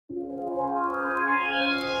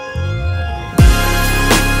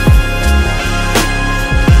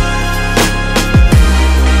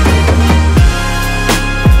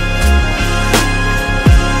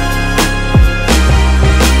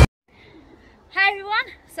Hi everyone,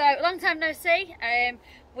 so long time no see.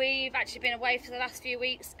 We've actually been away for the last few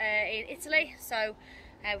weeks in Italy, so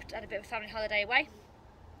we had a bit of a family holiday away.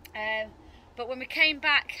 But when we came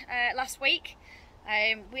back last week,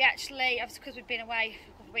 we actually, obviously because we'd been away for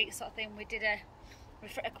a couple of weeks sort of thing, we did a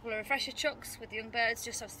couple of refresher chucks with the young birds,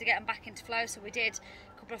 just obviously to get them back into flow. So we did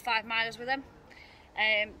a couple of 5 milers with them.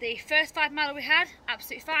 The first 5 miler we had,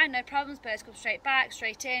 absolutely fine, no problems, birds come straight back,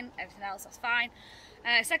 straight in, everything else, that's fine.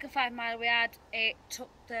 Second 5 miler we had, it took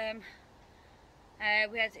them, it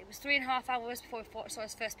was 3.5 hours before we saw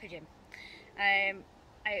his first pigeon.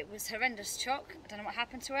 It was horrendous chuck. I don't know what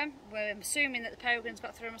happened to him. We're assuming that the peregrines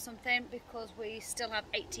got through him or something, because we still have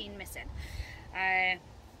 18 missing.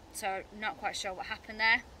 So not quite sure what happened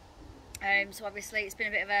there. So obviously it's been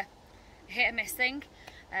a bit of a hit and miss thing.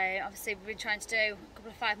 Obviously we've been trying to do a couple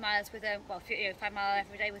of 5 milers with them, well, 5 mile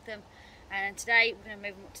every day with them, and today we're going to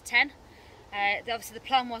move them up to 10. Obviously the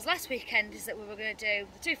plan was last weekend is that we were going to do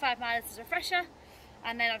the 2 5 milers as a refresher,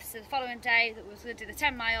 and then obviously the following day that we was going to do the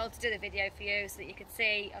 10 mile to do the video for you so that you could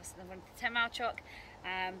see obviously the 10 mile chuck,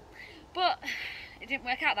 but it didn't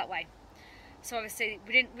work out that way. So obviously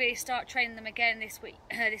we didn't really start training them again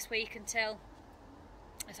last week until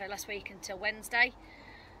Wednesday.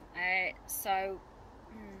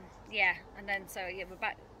 Yeah, and then we're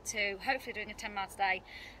back to hopefully doing a 10 mile today.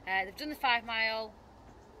 They've done the 5 mile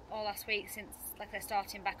all last week since they're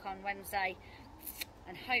starting back on Wednesday,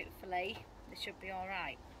 and hopefully they should be all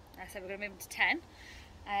right. So we're going to move them to 10.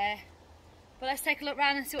 But let's take a look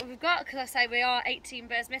around and see what we've got, because I say we are 18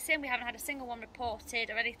 birds missing. We haven't had a single one reported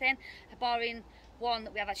or anything, barring one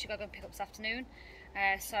that we have actually got to go and pick up this afternoon.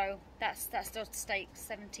 So that's still to stake,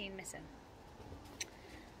 17 missing.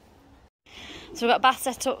 So we've got a bath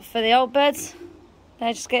set up for the old birds.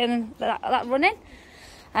 They're just getting that running.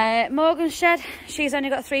 Morgan's shed, she's only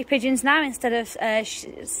got 3 pigeons now instead of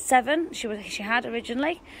 7 she had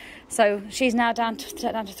originally. So she's now down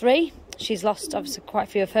to 3. She's lost obviously quite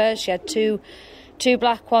a few of hers. She had two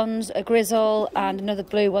black ones, a grizzle and another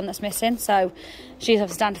blue one that's missing. So she's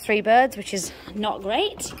obviously down to 3 birds, which is not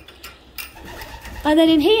great. And then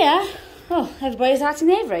in here, oh, everybody's out in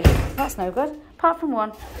the aviary. That's no good, apart from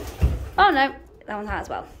one. Oh no, that one's out as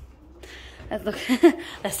well. Let's look.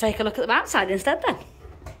 Let's take a look at them outside instead then.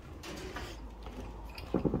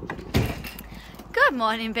 Good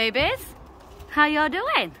morning, babies. How y'all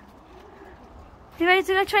doing? You ready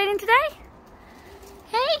to go training today?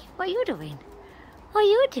 Hey, what are you doing? What are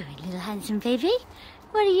you doing, little handsome baby?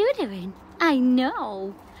 What are you doing? I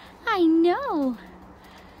know. I know.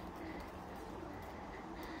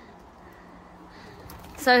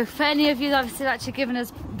 So for any of you that have actually given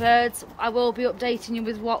us birds, I will be updating you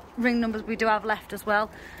with what ring numbers we do have left as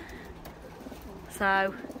well.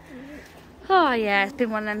 So, oh yeah, it's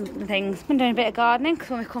been one of them things. Been doing a bit of gardening,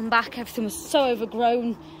 because when we come back everything was so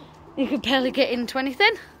overgrown you could barely get into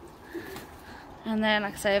anything. And then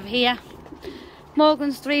like I say, over here,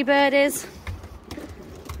 Morgan's 3 birdies.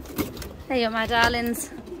 There you are, my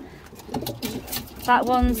darlings. That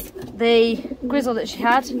one's the grizzle that she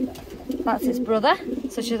had. That's its brother.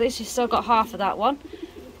 So she's still got half of that one.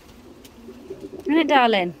 Isn't it,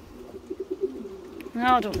 darling? No,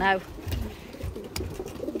 I don't know.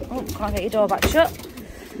 Oh, can't get your door back shut.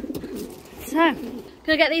 So,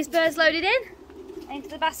 gonna get these birds loaded into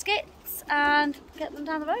the baskets and get them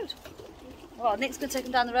down the road. Well, Nick's gonna take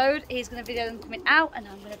them down the road. He's gonna video them coming out, and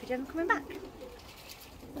I'm gonna video them coming back.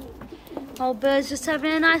 Old birds just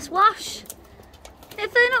having a nice wash. They're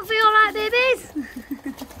filling up for you, all right, babies?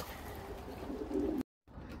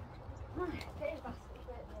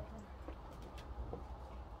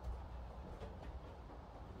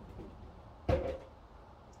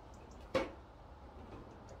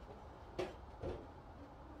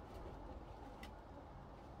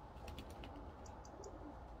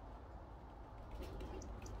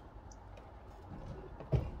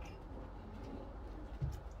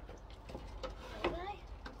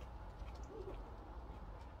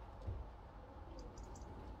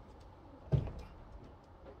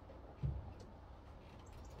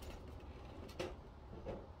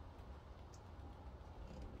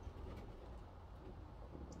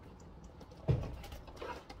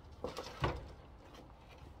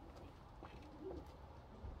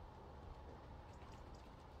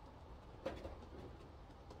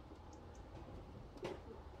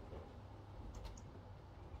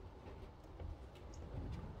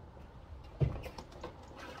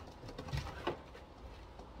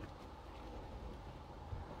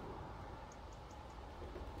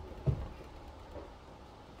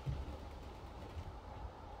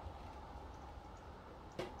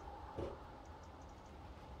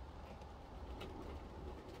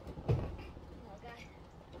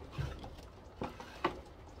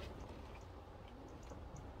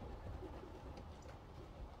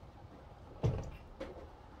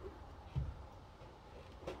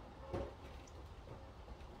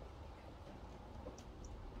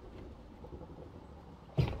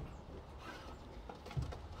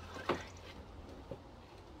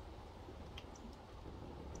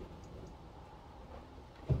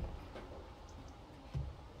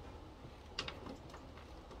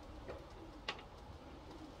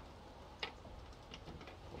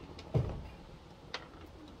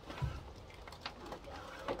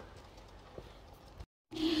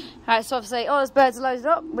 Right, so obviously all those birds are loaded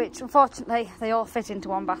up, which unfortunately they all fit into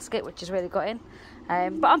one basket, which is really gutting.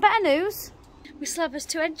 But on better news, we still have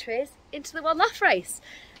 2 entries into the One Laugh race.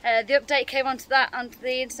 The update came onto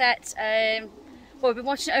the internet. Well, we've been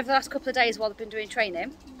watching it over the last couple of days while they've been doing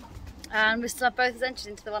training, and we still have both entered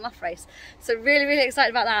into the One Laugh race. So really, really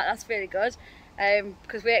excited about that. That's really good,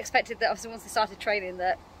 because we expected that obviously once they started training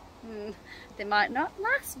that they might not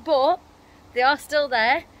last, but they are still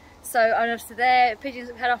there. So, and obviously their pigeons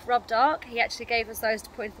that we had off Rob Dark, he actually gave us those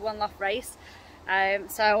to put into the One Laugh race.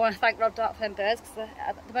 So I want to thank Rob Dark for them birds, because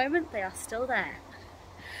at the moment they are still there.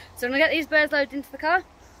 So I'm going to get these birds loaded into the car,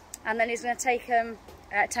 and then he's going to take them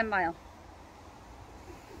 10 mile.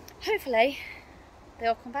 Hopefully they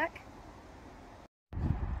all come back.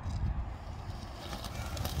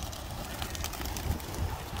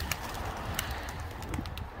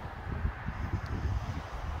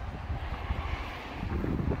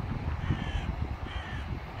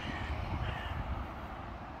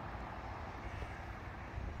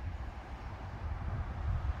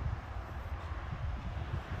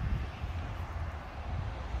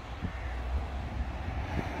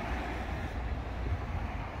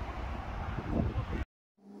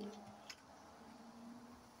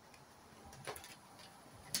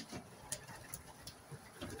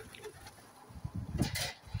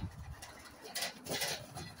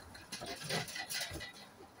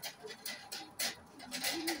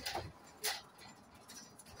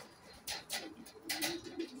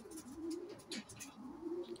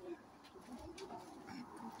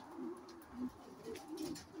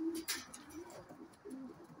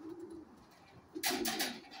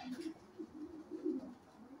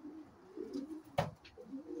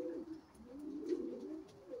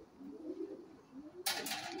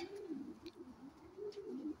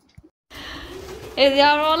 Here they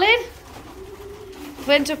are all in.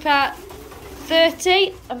 Went up at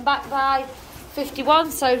 30 and back by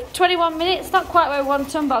 51, so 21 minutes, not quite where we want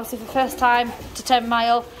them, but obviously for the first time to 10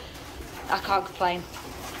 mile, I can't complain.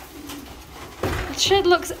 The shed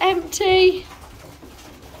looks empty.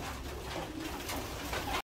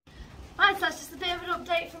 Right, so that's just a bit of an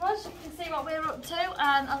update from us. You can see what we're up to,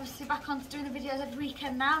 and obviously back on to doing the videos every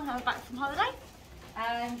weekend now we're back from holiday.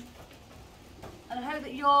 And I hope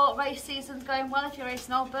that your race season's going well if you're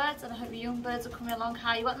racing old birds, and I hope your young birds are coming along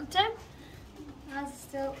how you want them to. And I'm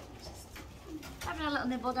still just having a little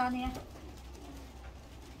nibble down here.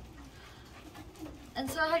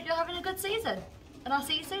 And so I hope you're having a good season, and I'll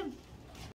see you soon.